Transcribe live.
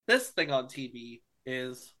this thing on TV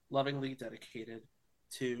is lovingly dedicated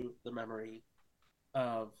to the memory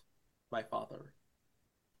of my father,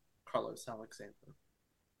 Carlos Alexander.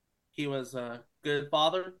 He was a good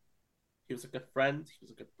father. He was a good friend. He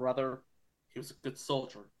was a good brother. He was a good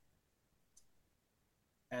soldier.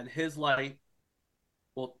 And his light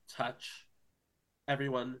will touch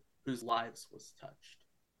everyone whose lives was touched.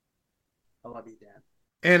 I love you, Dad.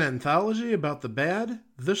 An anthology about the bad,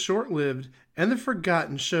 the short-lived, and the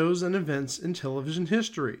forgotten shows and events in television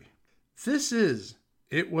history. This is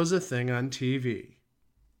It Was a Thing on TV.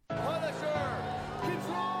 Punisher!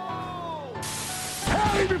 Control!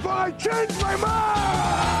 Tell me before I change my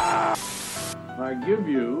mind! I give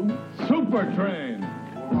you Super Train.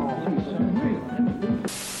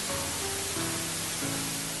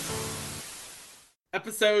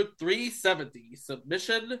 Episode 370,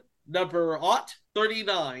 submission number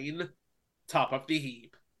 39, Top of the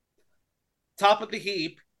Heap. Top of the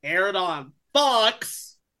Heap aired on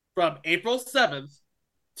Fox from April 7th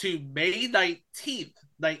to May 19th,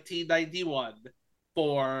 1991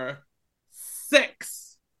 for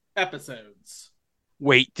 6 episodes.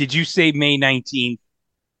 Wait, did you say May 19th?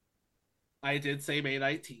 I did say May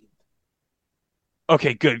 19th.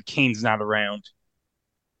 Okay, good. Kane's not around.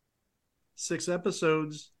 6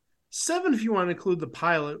 episodes. 7 if you want to include the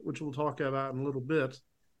pilot, which we'll talk about in a little bit.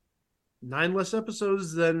 9 less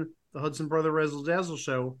episodes than the Hudson Brother Razzle Dazzle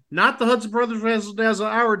show. Not the Hudson Brothers Razzle Dazzle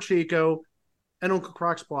Hour, Chico, and Uncle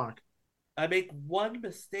Croc's Block. I make one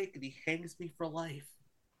mistake and he hangs me for life.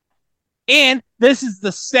 And this is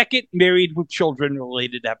the second Married with Children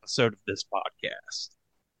related episode of this podcast.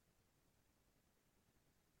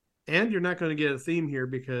 And you're not going to get a theme here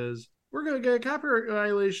because we're going to get a copyright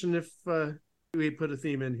violation if we put a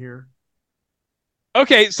theme in here.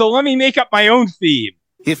 Okay, so let me make up my own theme.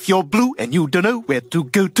 If you're blue and you don't know where to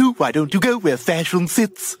go to, why don't you go where fashion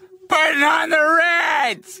sits? Put on the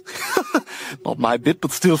Reds! Not my bit,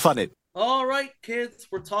 but still funny. All right, kids,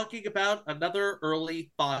 we're talking about another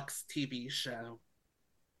early Fox TV show.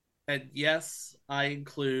 And yes, I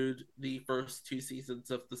include the first 2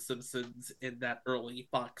 seasons of The Simpsons in that early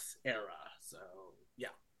Fox era. So, yeah.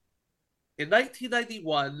 In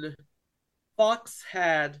 1991, Fox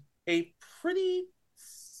had a pretty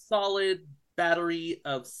solid battery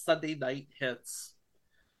of Sunday night hits.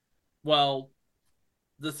 Well,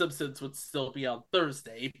 The Simpsons would still be on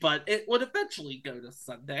Thursday, but it would eventually go to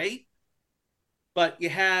Sunday. But you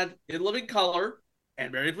had In Living Color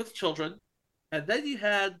and Married with Children, and then you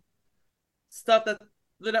had stuff that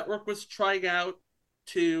the network was trying out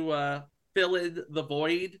to fill in the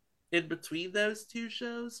void in between those 2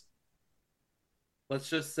 shows. Let's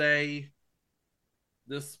just say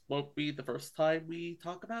this won't be the first time we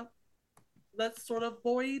talk about that sort of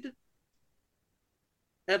void.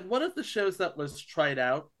 And one of the shows that was tried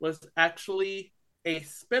out was actually a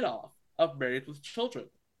spin-off of Married with Children.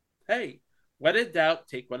 Hey, when in doubt,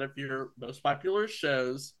 take one of your most popular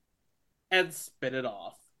shows and spin it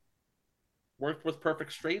off. Worked with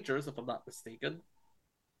Perfect Strangers, if I'm not mistaken.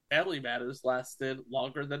 Family Matters lasted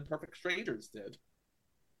longer than Perfect Strangers did.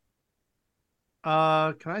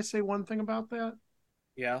 Can I say one thing about that?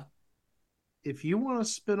 Yeah. If you want to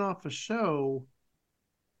spin off a show,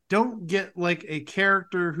 don't get like a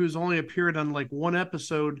character who's only appeared on like 1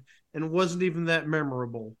 episode and wasn't even that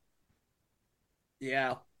memorable.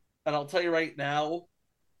 Yeah. And I'll tell you right now,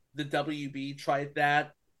 the WB tried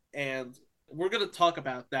that, and we're going to talk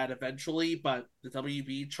about that eventually, but the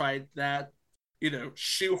WB tried that,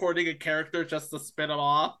 shoehorning a character just to spin it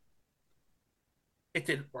off. It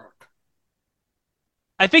didn't work.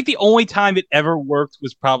 I think the only time it ever worked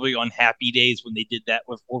was probably on Happy Days when they did that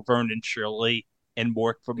with Laverne and Shirley and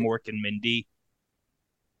Mork from Mork and Mindy.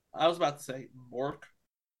 I was about to say Mork.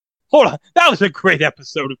 Hold on. That was a great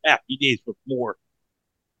episode of Happy Days with Mork.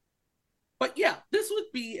 But yeah, this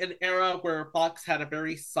would be an era where Fox had a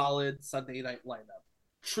very solid Sunday night lineup.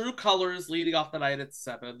 True Colors leading off the night at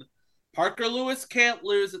 7. Parker Lewis Can't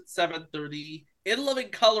Lose at 7:30. In Living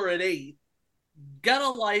Color at 8. Get a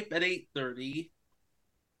Life at 8:30.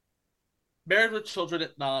 Married with Children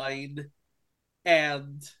at 9.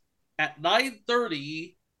 And at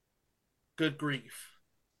 9:30, Good Grief.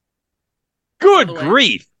 Good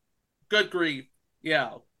grief! Good Grief,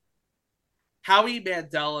 yeah. Howie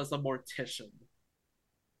Mandel as a mortician.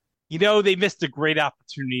 They missed a great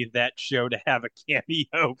opportunity of that show to have a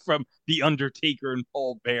cameo from The Undertaker and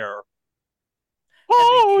Paul Bearer.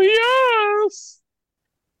 Oh, yes!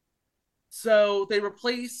 So they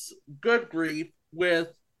replace Good Grief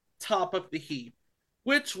with Top of the Heap,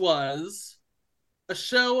 which was a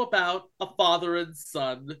show about a father and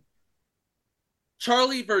son.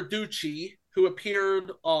 Charlie Verducci who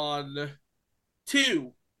appeared on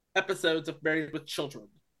 2 episodes of Married with Children.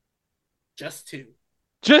 Just 2.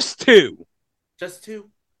 Just 2. Just 2.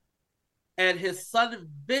 And his son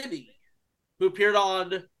Vinny, who appeared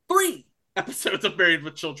on 3 episodes of Married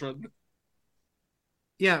with Children.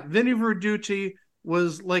 Yeah, Vinny Verducci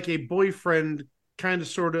was like a boyfriend, kind of,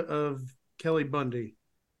 sort of Kelly Bundy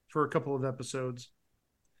for a couple of episodes.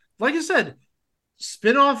 Like I said,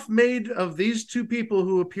 spinoff made of these 2 people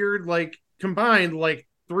who appeared combined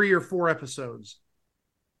 3 or 4 episodes.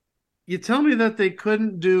 You tell me that they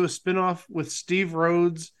couldn't do a spinoff with Steve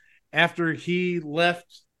Rhodes after he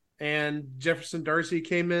left and Jefferson Darcy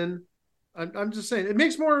came in? I'm just saying, it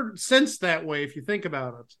makes more sense that way if you think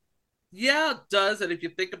about it. Yeah, it does, and if you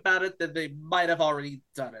think about it, then they might have already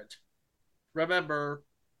done it. Remember,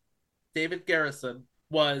 David Garrison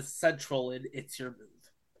was central in It's Your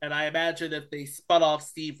Move. And I imagine if they spun off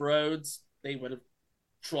Steve Rhodes, they would have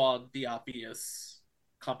drawn the obvious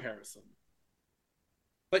comparison.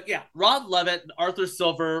 But yeah, Ron Levitt and Arthur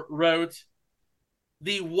Silver wrote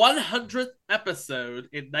the 100th episode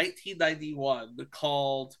in 1991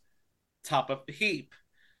 called Top of the Heap,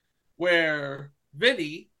 where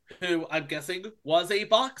Vinny, who I'm guessing was a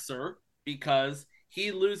boxer because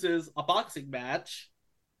he loses a boxing match,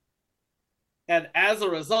 and as a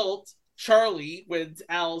result, Charlie wins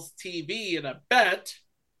Al's TV in a bet.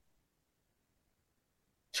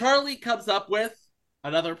 Charlie comes up with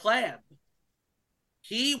another plan.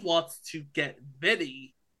 He wants to get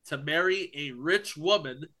Vinny to marry a rich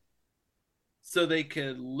woman so they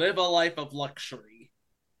can live a life of luxury.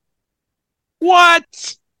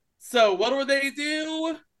 What? So what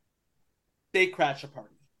do? They crash a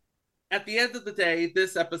party. At the end of the day,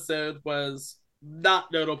 this episode was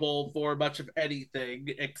not notable for much of anything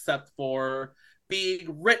except for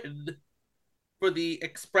being written for the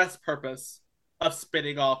express purpose of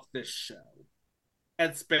spinning off this show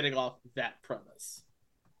and spinning off that premise.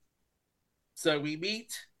 So we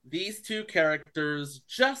meet these 2 characters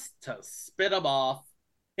just to spin them off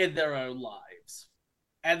in their own lives.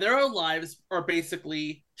 And their own lives are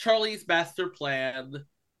basically Charlie's master plan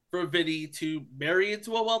for Vinny to marry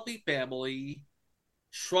into a wealthy family,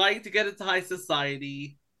 trying to get into high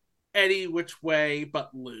society any which way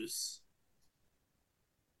but loose.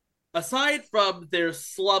 Aside from their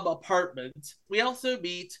slum apartment, we also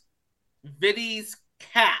meet Vinny's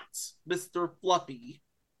cat, Mr. Fluffy.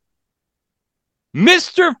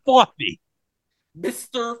 Mr. Fluffy.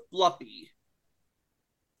 Mr. Fluffy.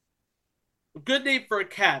 A good name for a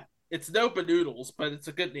cat. It's no Banoodles, but it's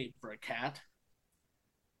a good name for a cat.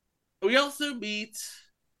 We also meet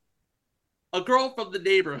a girl from the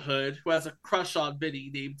neighborhood who has a crush on Vinny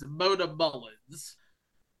named Mona Mullins.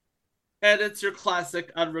 And it's your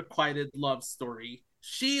classic unrequited love story.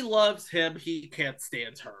 She loves him, he can't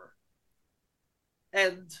stand her.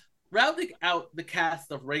 And rounding out the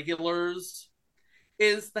cast of regulars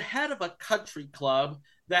is the head of a country club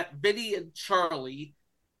that Vinny and Charlie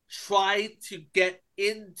try to get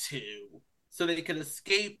into so they can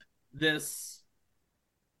escape this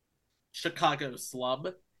Chicago slum,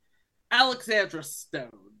 Alexandra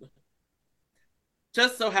Stone.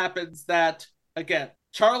 Just so happens that, again,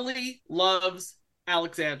 Charlie loves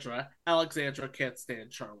Alexandra. Alexandra can't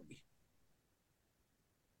stand Charlie.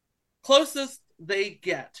 Closest they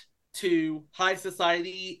get to high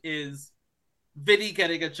society is Vinny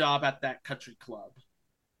getting a job at that country club,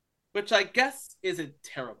 which I guess isn't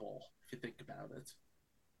terrible if you think about it.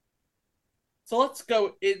 So let's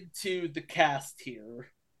go into the cast here.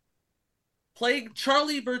 Playing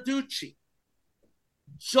Charlie Verducci,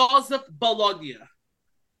 Joseph Bologna.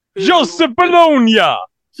 Joseph Bologna!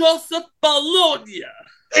 Joseph Bologna!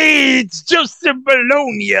 It's Joseph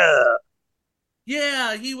Bologna!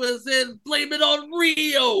 Yeah, he was in Blame It on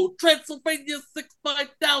Rio, Transylvania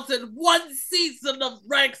 65000, 1 season of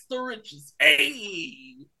Rags to Riches.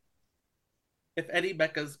 Hey! If Eddie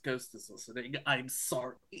Mecca's ghost is listening, I'm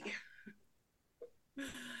sorry.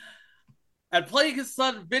 And playing his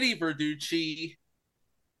son, Vinny Verducci,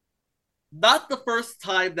 not the first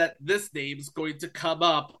time that this name's going to come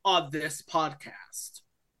up on this podcast.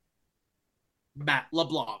 Matt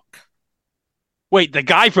LeBlanc. Wait, the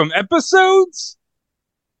guy from episodes?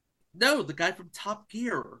 No, the guy from Top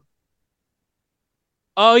Gear.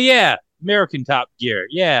 Oh, yeah. American Top Gear.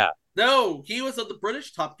 Yeah. No, he was on the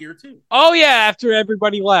British Top Gear, too. Oh, yeah, after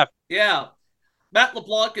everybody left. Yeah. Matt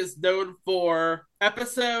LeBlanc is known for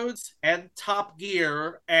episodes and Top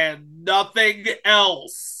Gear and nothing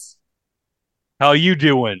else. How you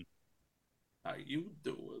doing? How you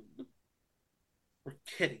doing? We're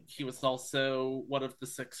kidding. He was also one of the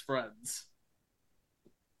 6 friends.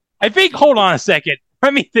 I think, hold on a second.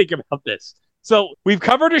 let me think about this. So we've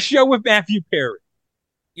covered a show with Matthew Perry.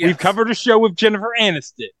 Yes. We've covered a show with Jennifer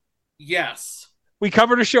Aniston. Yes. We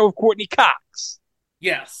covered a show with Courtney Cox.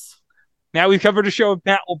 Yes. Now we've covered a show with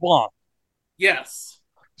Matt LeBlanc. Yes.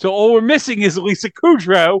 So all we're missing is Lisa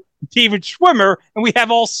Kudrow, David Schwimmer, and we have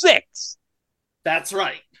all 6. That's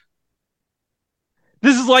right.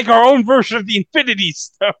 This is like our own version of the Infinity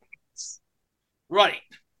Stones. Right.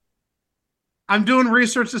 I'm doing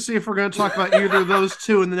research to see if we're going to talk about either of those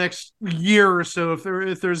two in the next year or so,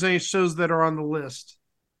 if there's any shows that are on the list.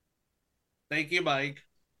 Thank you, Mike.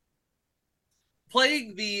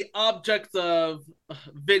 Playing the object of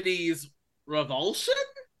Vinny's revulsion,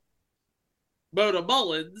 Mona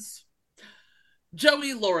Mullins,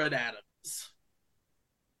 Joey Lauren Adams.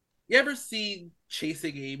 You ever seen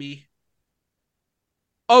Chasing Amy?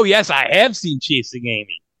 Oh, yes, I have seen Chasing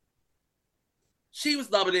Amy. She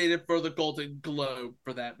was nominated for the Golden Globe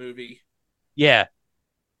for that movie. Yeah.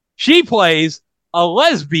 She plays a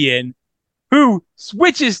lesbian who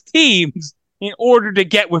switches teams in order to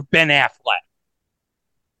get with Ben Affleck.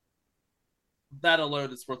 That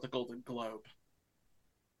alone is worth a Golden Globe.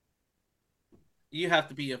 You have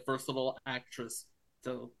to be a versatile actress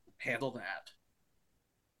to handle that.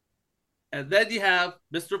 And then you have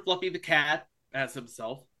Mr. Fluffy the Cat as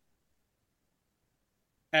himself.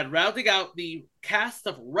 And rounding out the cast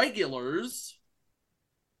of regulars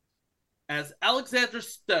as Alexander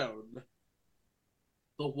Stone,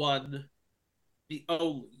 the one, the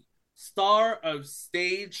only, star of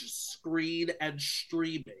stage, screen, and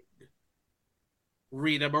streaming,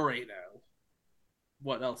 Rita Moreno.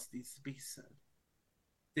 What else needs to be said?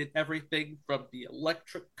 Did everything from The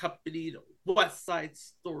Electric Company to West Side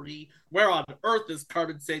Story. Where on earth is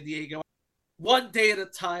Carmen Sandiego? One Day at a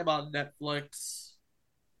Time on Netflix.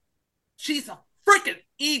 She's a freaking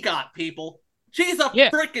EGOT, people. She's a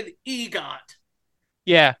freaking EGOT.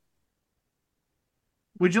 Yeah.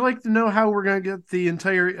 Would you like to know how we're going to get the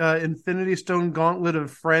entire Infinity Stone gauntlet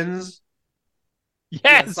of friends?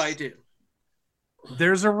 Yes, I do.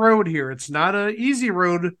 There's a road here. It's not an easy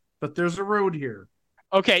road, but there's a road here.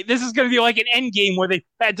 Okay, this is going to be like an end game where they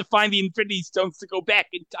had to find the Infinity Stones to go back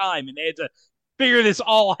in time, and they had to figure this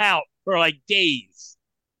all out for like days.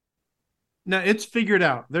 No, it's figured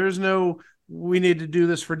out. There's no, we need to do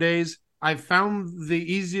this for days. I found the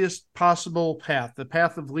easiest possible path, the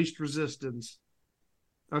path of least resistance.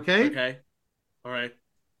 Okay? Okay. All right.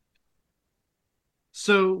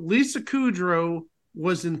 So Lisa Kudrow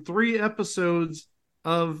was in 3 episodes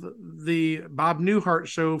of the Bob Newhart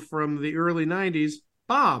show from the early 90s.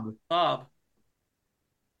 Bob.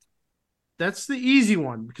 That's the easy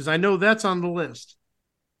one, because I know that's on the list.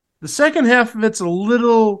 The second half of it's a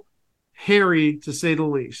little hairy, to say the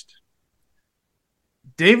least.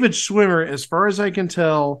 David Schwimmer, as far as I can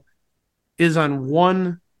tell, is on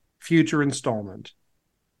 1 future installment.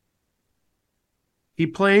 He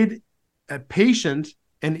played a patient,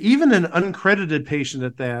 and even an uncredited patient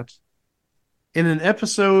at that, in an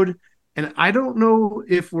episode, and I don't know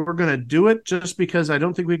if we're going to do it just because I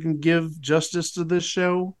don't think we can give justice to this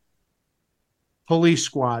show. Police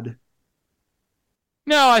Squad.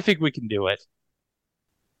 No, I think we can do it.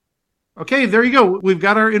 Okay, there you go. We've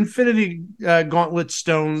got our Infinity Gauntlet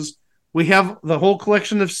stones. We have the whole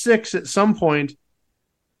collection of 6 at some point.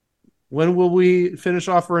 When will we finish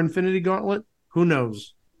off our Infinity Gauntlet? Who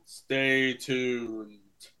knows? Stay tuned.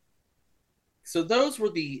 So those were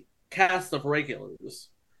the cast of regulars.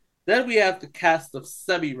 Then we have the cast of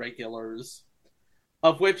semi-regulars,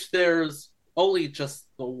 of which there's only just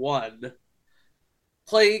the one.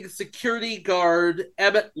 Playing security guard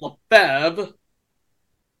Emmett Lefebvre,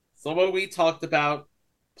 someone we talked about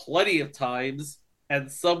plenty of times,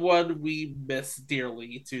 and someone we miss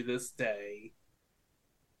dearly to this day.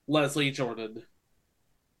 Leslie Jordan.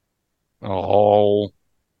 Oh.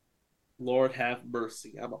 Lord have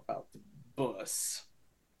mercy, I'm about to bust.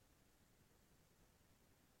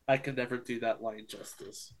 I could never do that line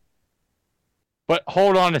justice. But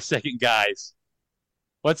hold on a second, guys.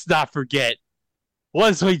 Let's not forget,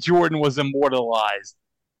 Leslie Jordan was immortalized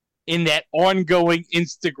in that ongoing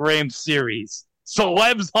Instagram series,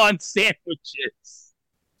 Celebs on Sandwiches.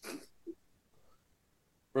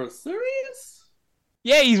 For serious?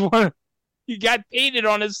 Yeah, he got painted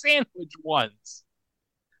on a sandwich once.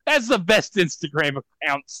 That's the best Instagram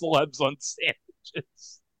account, Celebs on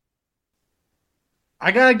Sandwiches.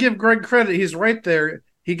 I gotta give Greg credit. He's right there.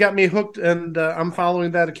 He got me hooked, and I'm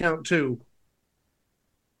following that account too.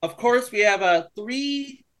 Of course, we have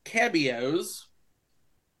 3 cameos.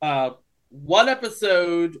 1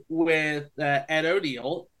 episode with Ed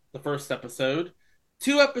O'Neill, the first episode.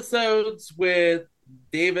 2 episodes with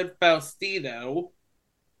David Faustino,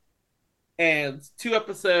 and 2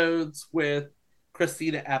 episodes with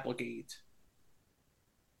Christina Applegate.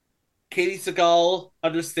 Katie Seagal,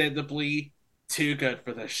 understandably, too good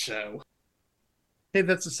for this show. Hey,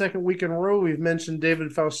 that's the second week in a row we've mentioned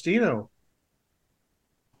David Faustino.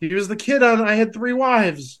 He was the kid on I Had Three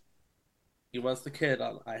Wives. He was the kid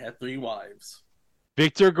on I Had Three Wives.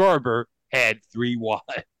 Victor Garber had 3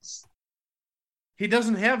 wives. He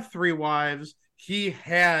doesn't have 3 wives. He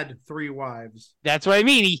had 3 wives. That's what I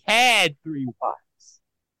mean. He had 3 wives.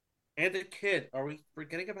 And a kid. Are we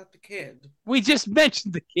forgetting about the kid? We just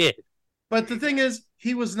mentioned the kid. But the thing is,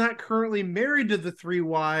 he was not currently married to the 3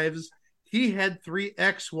 wives. He had 3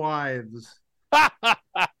 ex-wives.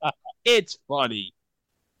 It's funny.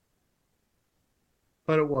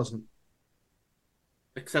 But it wasn't.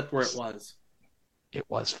 Except where it was. It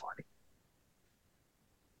was funny.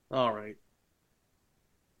 All right.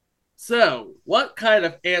 So, what kind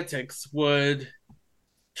of antics would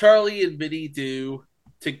Charlie and Vinny do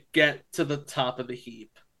to get to the top of the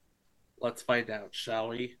heap? Let's find out, shall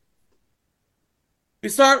we? We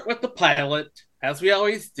start with the pilot, as we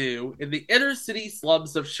always do. In the inner city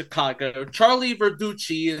slums of Chicago, Charlie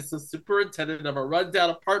Verducci is the superintendent of a rundown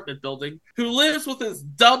apartment building who lives with his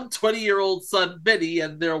dumb 20-year-old son, Vinny,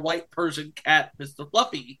 and their white Persian cat, Mr.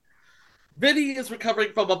 Fluffy. Vinny is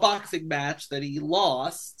recovering from a boxing match that he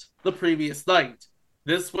lost the previous night.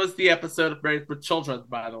 This was the episode of Married with Children,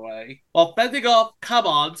 by the way. While fending off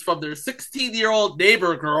come-ons from their 16-year-old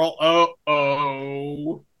neighbor girl,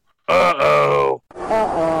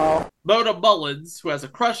 Mona Mullins, who has a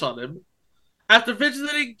crush on him. After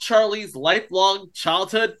visiting Charlie's lifelong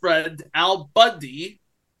childhood friend, Al Bundy,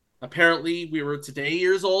 apparently we were today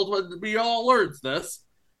years old when we all learned this,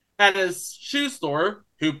 at his shoe store,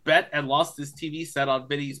 who bet and lost his TV set on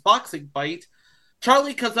Vinny's boxing fight,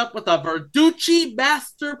 Charlie comes up with a Verducci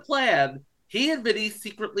master plan. He and Vinny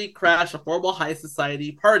secretly crash a formal high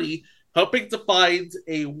society party, hoping to find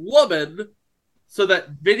a woman so that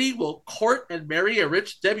Vinny will court and marry a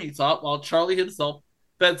rich debutante while Charlie himself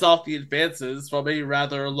fends off the advances from a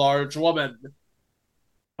rather large woman.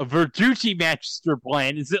 A Verducci master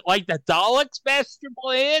plan. Is it like the Daleks master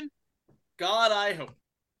plan? God, I hope.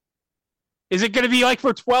 Is it going to be like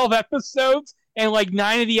for 12 episodes and like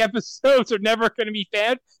 9 of the episodes are never going to be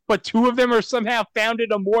found, but 2 of them are somehow found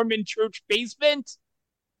in a Mormon church basement?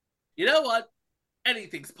 You know what?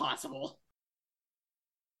 Anything's possible.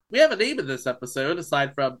 We have a name in this episode,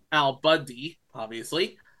 aside from Al Bundy,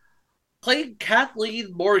 obviously. Playing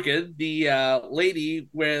Kathleen Morgan, the lady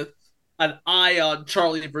with an eye on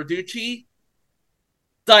Charlie Verducci,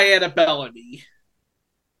 Diana Bellamy.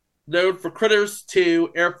 Known for Critters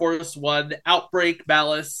 2, Air Force One, Outbreak,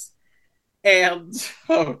 Malice, and,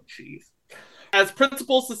 oh jeez, as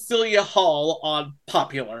Principal Cecilia Hall on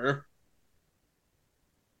Popular.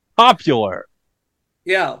 Popular.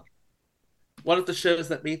 Yeah. One of the shows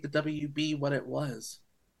that made the WB what it was.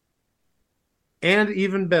 And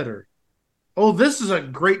even better. Oh, this is a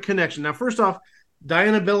great connection. Now, first off,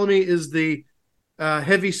 Diana Bellamy is the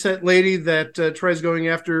heavy-set lady that tries going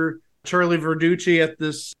after Charlie Verducci at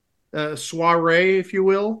this soiree, if you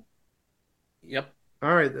will. Yep.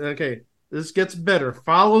 All right, okay. This gets better.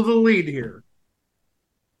 Follow the lead here.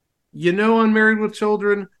 You know, on Married with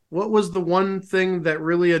Children, what was the one thing that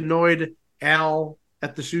really annoyed Al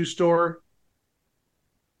at the shoe store?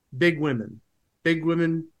 Big women. Big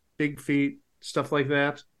women, big feet, stuff like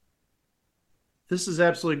that. This is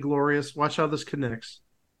absolutely glorious. Watch how this connects.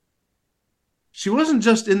 She wasn't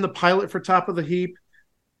just in the pilot for Top of the Heap,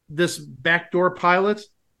 this backdoor pilot.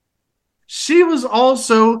 She was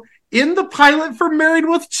also in the pilot for Married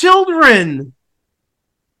with Children.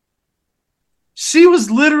 She was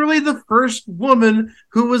literally the first woman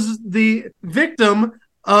who was the victim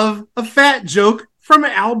of a fat joke from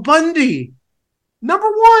Al Bundy. Number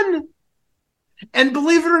 1. And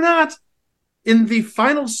believe it or not, in the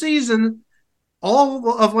final season,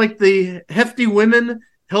 all of like the hefty women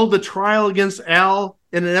held a trial against Al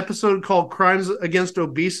in an episode called Crimes Against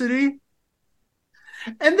Obesity.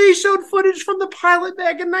 And they showed footage from the pilot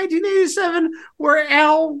back in 1987 where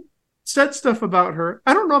Al said stuff about her.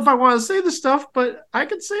 I don't know if I want to say the stuff, but I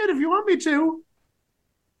can say it if you want me to.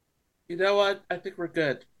 You know what? I think we're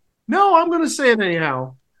good. No, I'm going to say it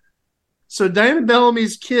anyhow. So Diana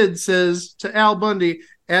Bellamy's kid says to Al Bundy,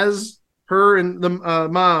 as her and the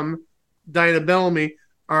mom, Diana Bellamy,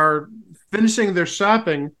 are finishing their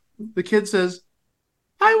shopping, the kid says,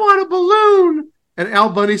 "I want a balloon." And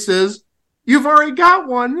Al Bundy says, "You've already got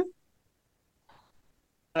one."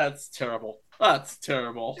 That's terrible. That's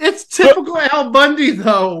terrible. It's typical Al Bundy,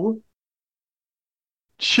 though.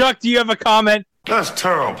 Chuck, do you have a comment? That's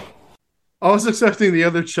terrible. I was expecting the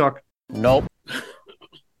other Chuck. Nope.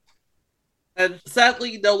 And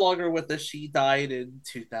sadly, no longer with us. She died in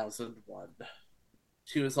 2001.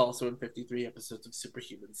 She was also in 53 episodes of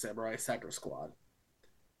Superhuman Samurai Saga Squad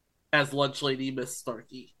as Lunch Lady Miss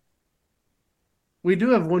Starkey. We do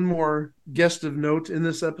have one more guest of note in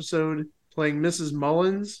this episode playing Mrs.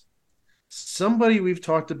 Mullins. Somebody we've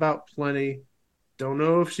talked about plenty. Don't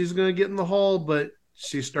know if she's going to get in the hall, but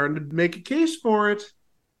she's starting to make a case for it.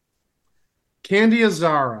 Candy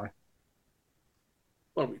Azara.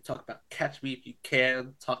 What do we talk about? Catch Me If You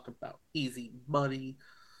Can. Talk about Easy Money.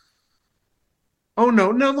 Oh,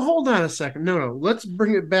 no, hold on a second. No. Let's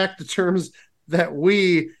bring it back to terms that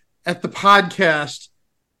we at the podcast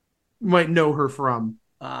might know her from.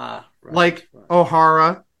 Right, like right.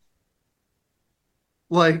 O'Hara.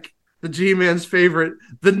 Like the G-Man's favorite,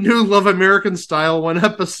 the new Love American Style one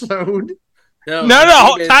episode. No,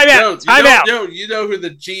 time out. No, you know who the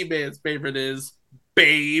G-Man's favorite is?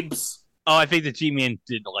 Babes. Oh, I think the G-Man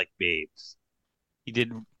didn't like Babes. He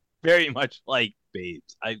did very much like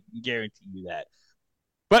Babes. I guarantee you that.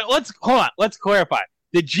 But let's clarify.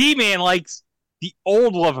 The G-Man likes the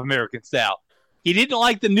old Love American Style. He didn't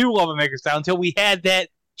like the new Love American Style until we had that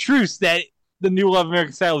truce that the new Love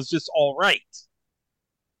American Style is just all right.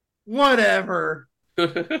 Whatever.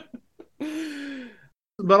 But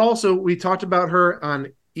also, we talked about her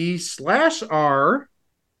on E/R,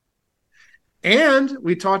 and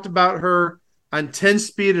we talked about her on 10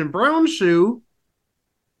 Speed and Brown Shoe,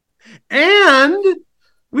 and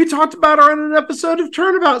we talked about her on an episode of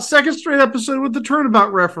Turnabout, second straight episode with the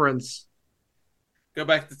Turnabout reference. Go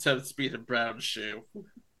back to 10 Speed and Brown Shoe.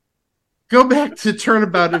 Go back to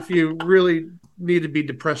Turnabout if you really need to be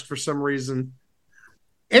depressed for some reason.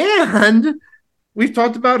 And we've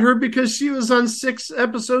talked about her because she was on 6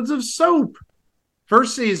 episodes of Soap.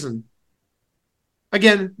 First season.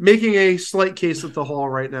 Again, making a slight case at the hall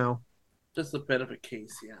right now. Just a bit of a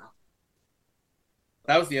case, yeah.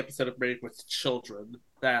 That was the episode of Married with Children.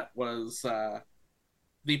 That was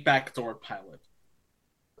the backdoor pilot.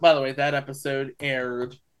 By the way, that episode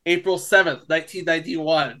aired April 7th,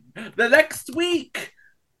 1991. The next week,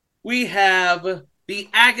 we have The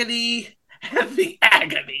Agony and the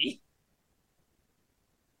Agony.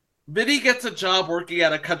 Vinny gets a job working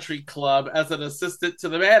at a country club as an assistant to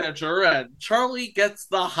the manager, and Charlie gets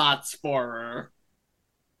the hots for her.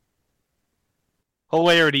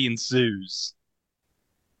 Hilarity ensues.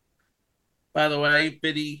 By the way,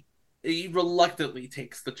 Vinny, he reluctantly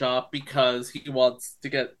takes the job because he wants to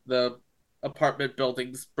get the apartment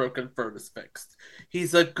building's broken furnace fixed.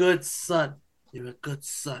 He's a good son. You're a good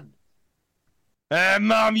son.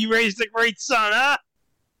 Mom, you raised a great son, huh?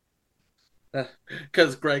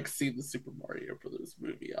 Because Greg's seen the Super Mario Brothers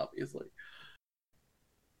movie, obviously.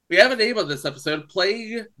 We have a name on this episode,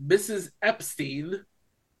 playing Mrs. Epstein,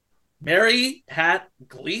 Mary Pat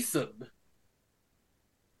Gleason.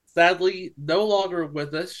 Sadly, no longer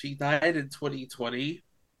with us. She died in 2020,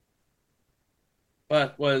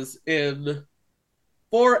 but was in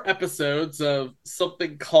 4 episodes of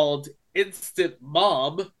something called Instant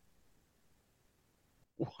Mom.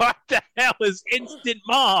 What the hell is Instant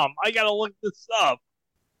Mom? I gotta look this up.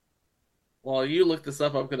 While you look this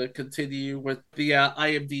up, I'm going to continue with the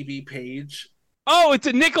IMDb page. Oh, it's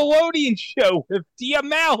a Nickelodeon show with Dia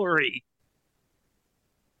Mallory.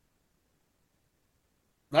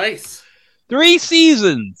 Nice. 3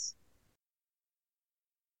 seasons.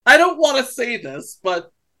 I don't want to say this,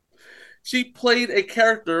 but she played a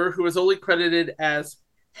character who is only credited as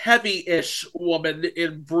heavy-ish woman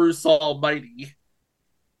in Bruce Almighty.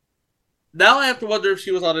 Now I have to wonder if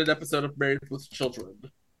she was on an episode of Married with Children.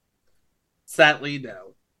 Sadly,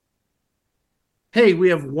 no. Hey, we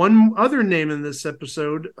have one other name in this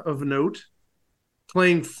episode of note.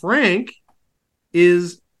 Playing Frank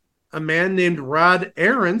is a man named Rod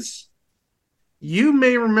Arentz. You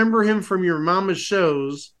may remember him from your mama's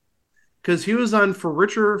shows because he was on For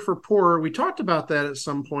Richer or For Poorer. We talked about that at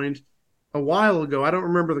some point a while ago. I don't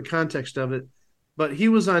remember the context of it, but he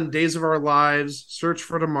was on Days of Our Lives, Search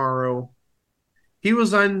for Tomorrow. He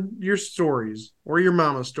was on Your Stories or Your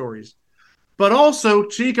Mama's Stories. But also,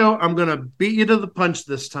 Chico, I'm going to beat you to the punch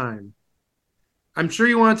this time. I'm sure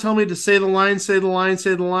you want to tell me to say the line, say the line,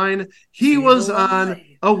 say the line. He was on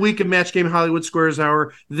A Week of Match Game Hollywood Squares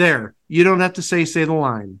Hour. There. You don't have to say the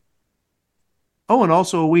line. Oh, and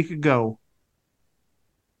also a week ago.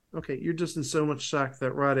 Okay, you're just in so much shock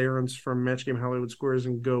that Rod Arentz from Match Game Hollywood Squares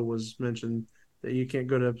and Go was mentioned that you can't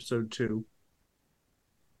go to episode 2.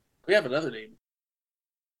 We have another name.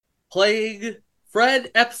 Playing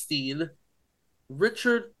Fred Epstein,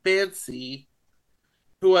 Richard Fancy,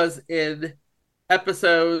 who was in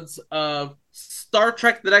episodes of Star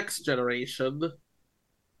Trek The Next Generation,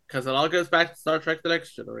 because it all goes back to Star Trek The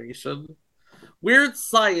Next Generation, Weird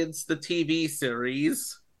Science, the TV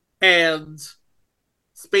series, and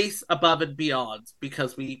Space Above and Beyond,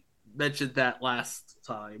 because we mentioned that last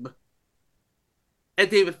time. And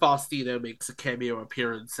David Faustino makes a cameo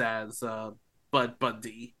appearance as Bud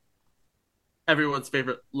Bundy, everyone's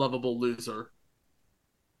favorite lovable loser.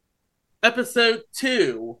 Episode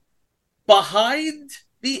 2, Behind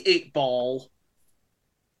the Eight Ball.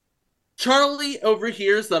 Charlie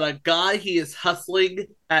overhears that a guy he is hustling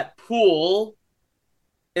at pool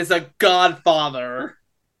is a godfather.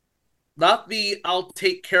 Not the I'll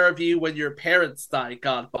take care of you when your parents die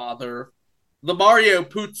godfather. The Mario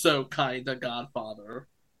Puzo kind of godfather.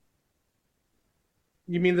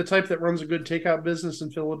 You mean the type that runs a good takeout business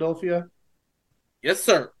in Philadelphia? Yes,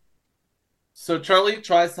 sir. So Charlie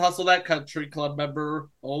tries to hustle that country club member,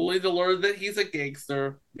 only to learn that he's a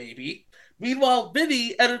gangster, maybe. Meanwhile,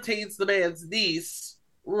 Vinny entertains the man's niece,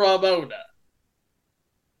 Ramona.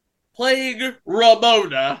 Playing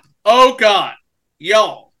Ramona. Oh god.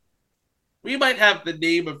 Y'all. We might have the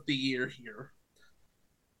name of the year here.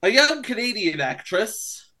 A young Canadian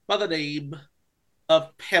actress by the name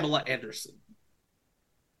of Pamela Anderson.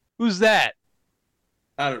 Who's that?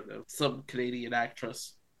 I don't know. Some Canadian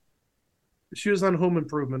actress. She was on Home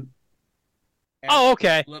Improvement. And Oh,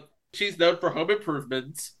 okay. She's known for Home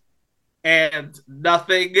Improvement and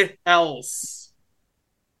nothing else.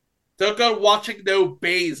 Don't go watching no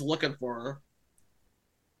bays looking for her.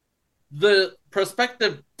 The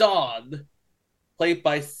prospective Dawn, played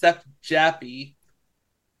by Seth Jaffe,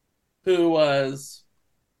 who was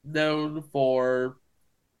known for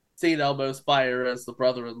St. Elmo's Fire as the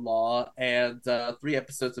brother-in-law and 3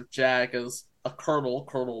 episodes of Jag as a Colonel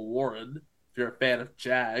Warren, if you're a fan of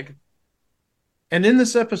Jag. And in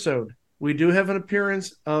this episode, we do have an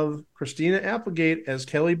appearance of Christina Applegate as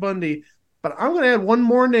Kelly Bundy, but I'm going to add one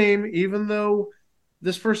more name, even though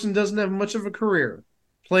this person doesn't have much of a career.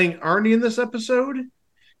 Playing Arnie in this episode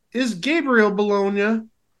is Gabriel Bologna,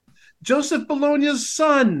 Joseph Bologna's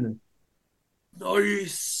son.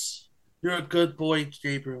 Nice. You're a good boy,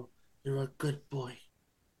 Gabriel. You're a good boy.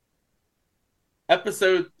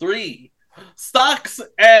 Episode 3, Stocks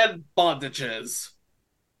and Bondages.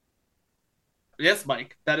 Yes,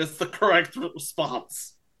 Mike, that is the correct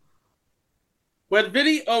response. When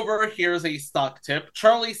Vinny overhears a stock tip,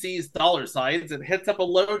 Charlie sees dollar signs and hits up a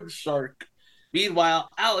loan shark. Meanwhile,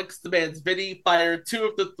 Alex demands Vinny fire 2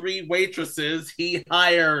 of the 3 waitresses he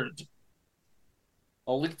hired.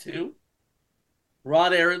 Only 2?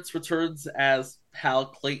 Ron Aarons returns as Hal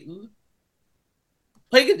Clayton.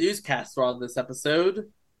 Playing a newscaster on this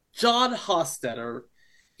episode, John Hostetter.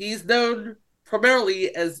 He's known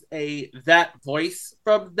primarily as that voice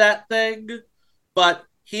from That Thing, but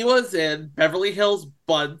he was in Beverly Hills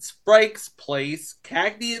Bunt, Frank's Place,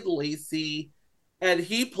 Cagney and Lacey, and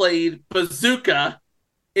he played Bazooka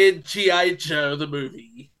in G.I. Joe the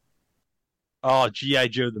movie. Oh, G.I.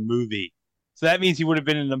 Joe the movie. So that means he would have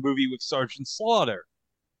been in the movie with Sergeant Slaughter.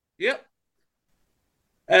 Yep.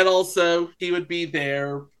 And also, he would be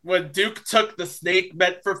there when Duke took the snake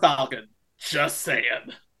meant for Falcon. Just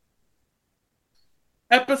saying.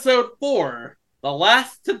 Episode 4, The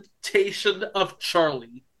Last Temptation of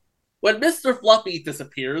Charlie. When Mr. Fluffy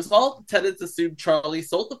disappears, all the tenants assume Charlie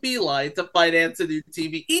sold the beeline to finance a new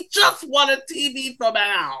TV. He just won a TV from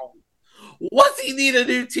Al! What's he need a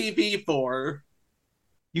new TV for?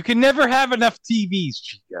 You can never have enough TVs,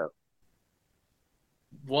 Chico.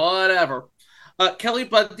 Whatever. Kelly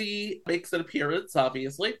Bundy makes an appearance,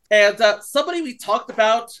 obviously. And somebody we talked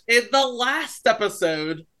about in the last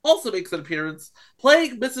episode also makes an appearance,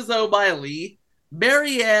 playing Mrs. O'Malley,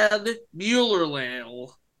 Marianne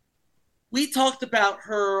Mueller-Lale. We talked about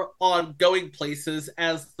her on Going Places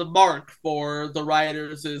as the mark for the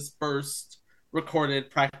writers' first recorded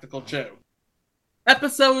practical joke.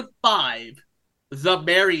 Episode 5, The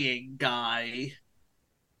Marrying Guy.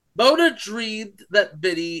 Mona dreamed that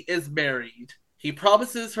Vinny is married. He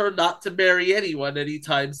promises her not to marry anyone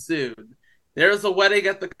anytime soon. There's a wedding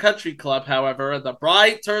at the country club, however, and the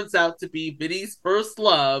bride turns out to be Vinny's first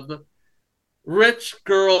love, rich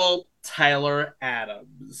girl Tyler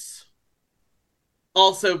Adams.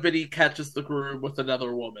 Also, Vinny catches the groom with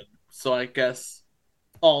another woman, so I guess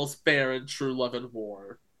all's fair in true love and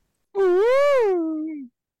war. Ooh.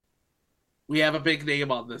 We have a big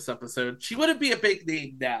name on this episode. She wouldn't be a big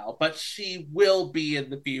name now, but she will be in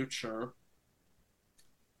the future.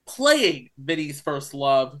 Playing Vinny's first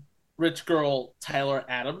love, rich girl Tyler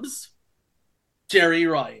Adams, Jerry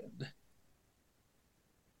Ryan.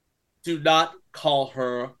 Do not call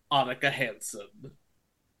her Annika Hansen.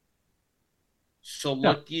 she'll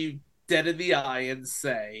Yeah. look you dead in the eye and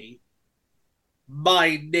say,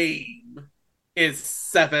 "My name is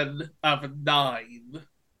 7 of 9."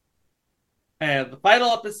 And the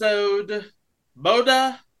final episode,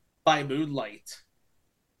 Mona by Moonlight.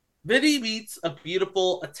 Vinny meets a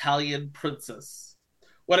beautiful Italian princess.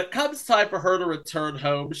 When it comes time for her to return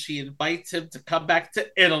home, she invites him to come back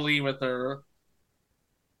to Italy with her.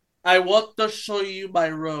 "I want to show you my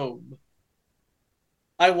Rome.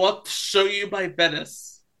 I want to show you my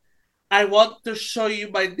Venice. I want to show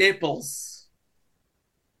you my Naples."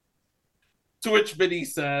 To which Vinny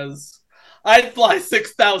says, "I'd fly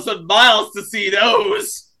 6,000 miles to see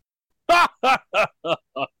those."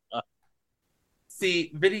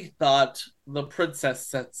 See, Vinny thought the princess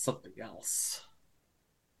said something else.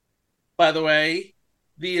 By the way,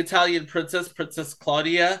 the Italian princess, Princess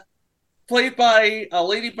Claudia, played by a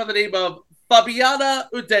lady by the name of Fabiana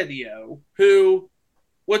Udenio, who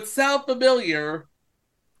would sound familiar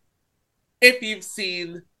if you've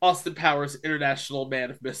seen Austin Powers' International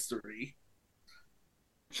Man of Mystery.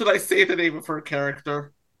 Should I say the name of her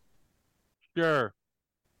character? Sure.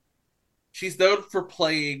 She's known for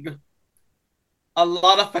playing a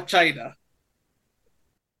lot of vagina.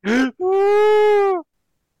 Hand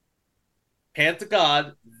to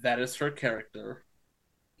God, that is her character.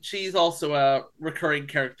 She's also a recurring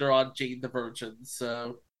character on Jane the Virgin,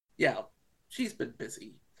 so yeah, she's been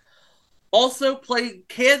busy. Also playing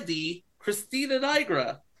Candy, Christina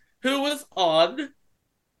Nigra, who was on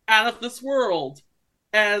Out of This World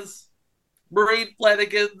as Maureen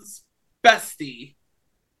Flanagan's bestie.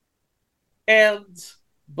 And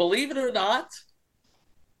believe it or not,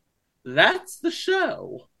 that's the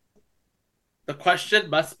show. The question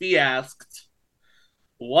must be asked,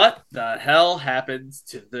 what the hell happens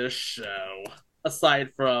to this show?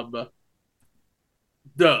 Aside from,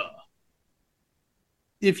 duh.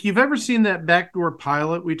 If you've ever seen that backdoor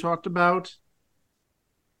pilot we talked about,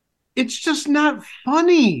 it's just not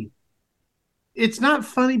funny. It's not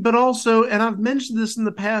funny, but also, and I've mentioned this in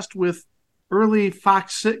the past with early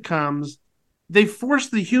Fox sitcoms, they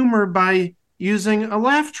forced the humor by using a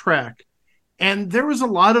laugh track. And there was a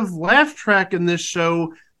lot of laugh track in this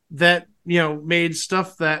show that, made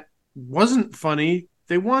stuff that wasn't funny.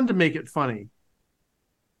 They wanted to make it funny.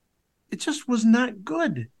 It just was not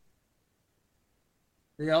good.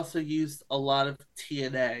 They also used a lot of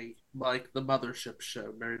TNA, like the Mothership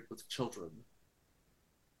show, Married with Children.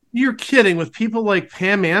 You're kidding, with people like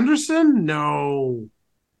Pam Anderson? No.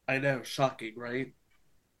 I know, shocking, right?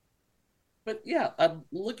 But yeah, I'm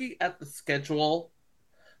looking at the schedule.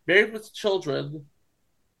 Married with Children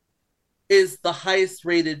is the highest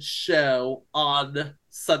rated show on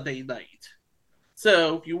Sunday night.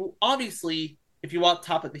 So if you want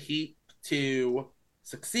Top of the Heap to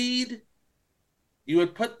succeed, you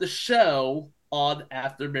would put the show on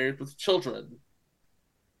after Married with Children.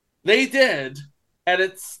 They did, and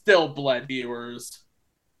it still bled viewers.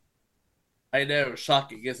 I know,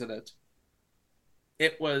 shocking, isn't it?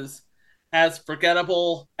 It was as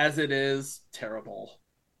forgettable as it is terrible.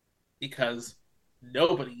 Because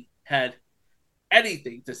nobody had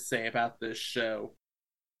anything to say about this show.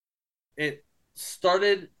 It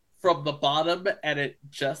started from the bottom and it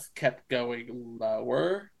just kept going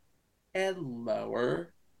lower and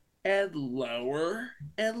lower and lower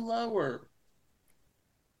and lower.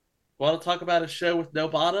 Want to talk about a show with no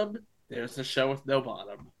bottom? There's a show with no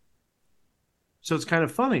bottom. So it's kind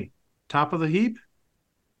of funny. Top of the heap?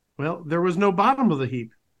 Well, there was no bottom of the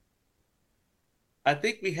heap. I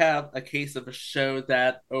think we have a case of a show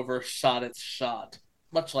that overshot its shot,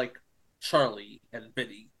 much like Charlie and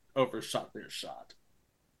Vinny overshot their shot.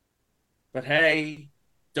 But hey,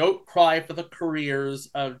 don't cry for the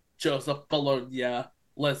careers of Joseph Bologna,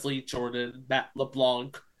 Leslie Jordan, Matt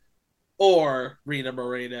LeBlanc, or Rita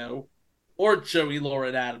Moreno, or Joey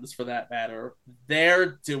Lauren Adams for that matter.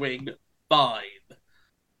 They're doing fine.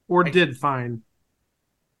 Or did fine.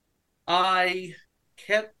 I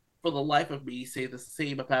can't for the life of me say the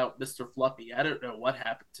same about Mr. Fluffy. I don't know what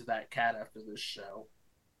happened to that cat after this show.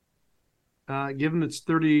 Given it's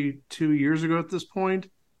 32 years ago at this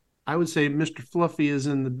point, I would say Mr. Fluffy is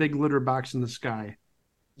in the big litter box in the sky.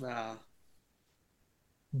 But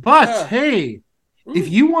hey, if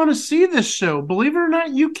you want to see this show, believe it or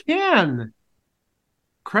not, you can.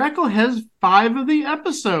 Crackle has 5 of the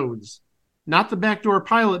episodes. Not the backdoor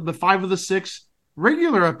pilot, but 5 of the 6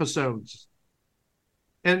 regular episodes.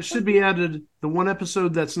 And it should be added, the one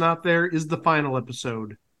episode that's not there is the final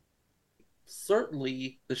episode.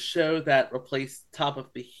 Certainly, the show that replaced Top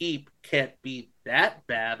of the Heap can't be that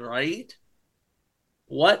bad, right?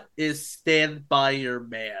 What is Stand By Your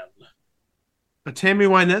Man? A Tammy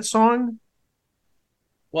Wynette song?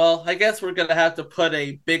 Well, I guess we're going to have to put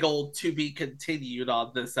a big old to be continued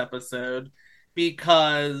on this episode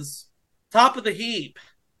because Top of the Heap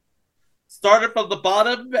started from the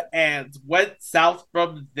bottom and went south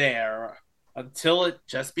from there until it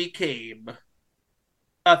just became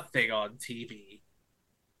a thing on TV.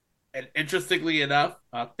 And interestingly enough,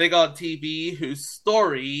 a thing on TV whose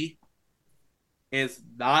story is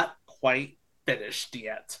not quite finished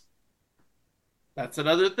yet. That's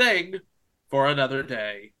another thing for another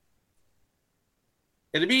day.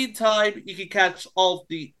 In the meantime, you can catch all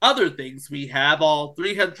the other things we have, all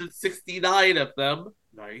 369 of them,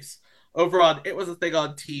 nice, over on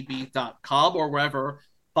itwasathingontv.com or wherever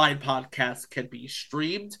fine podcasts can be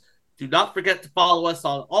streamed. Do not forget to follow us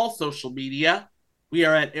on all social media. We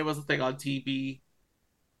are at It Was a Thing on TV,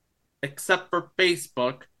 except for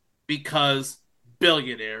Facebook, because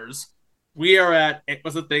billionaires. We are at It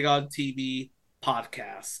Was a Thing on TV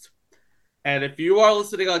podcast. And if you are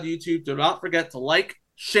listening on YouTube, do not forget to like,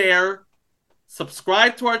 share,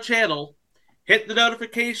 subscribe to our channel, hit the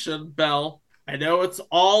notification bell. I know it's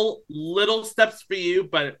all little steps for you,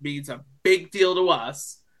 but it means a big deal to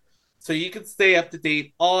us. So you can stay up to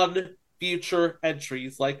date on future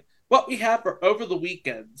entries like what we have for over the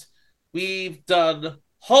weekend. We've done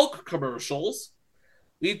Hulk commercials.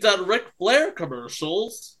 We've done Ric Flair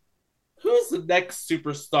commercials. Who's the next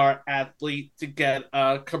superstar athlete to get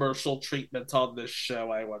a commercial treatment on this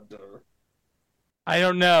show, I wonder? I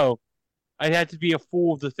don't know. I'd have to be a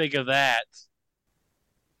fool to think of that.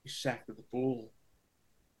 He's Shaq the Fool.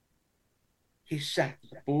 He's Shaq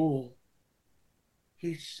the Fool.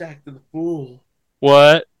 He's Shaq the Fool.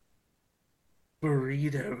 What?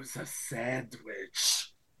 Burritos a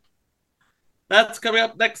sandwich. That's coming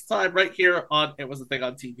up next time right here on It Was a Thing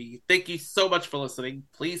on TV. Thank you so much for listening.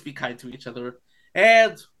 Please be kind to each other.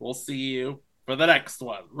 And we'll see you for the next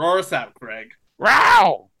one. Roar us out, Greg.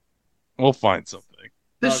 Wow! We'll find something.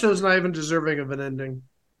 This show's not even deserving of an ending.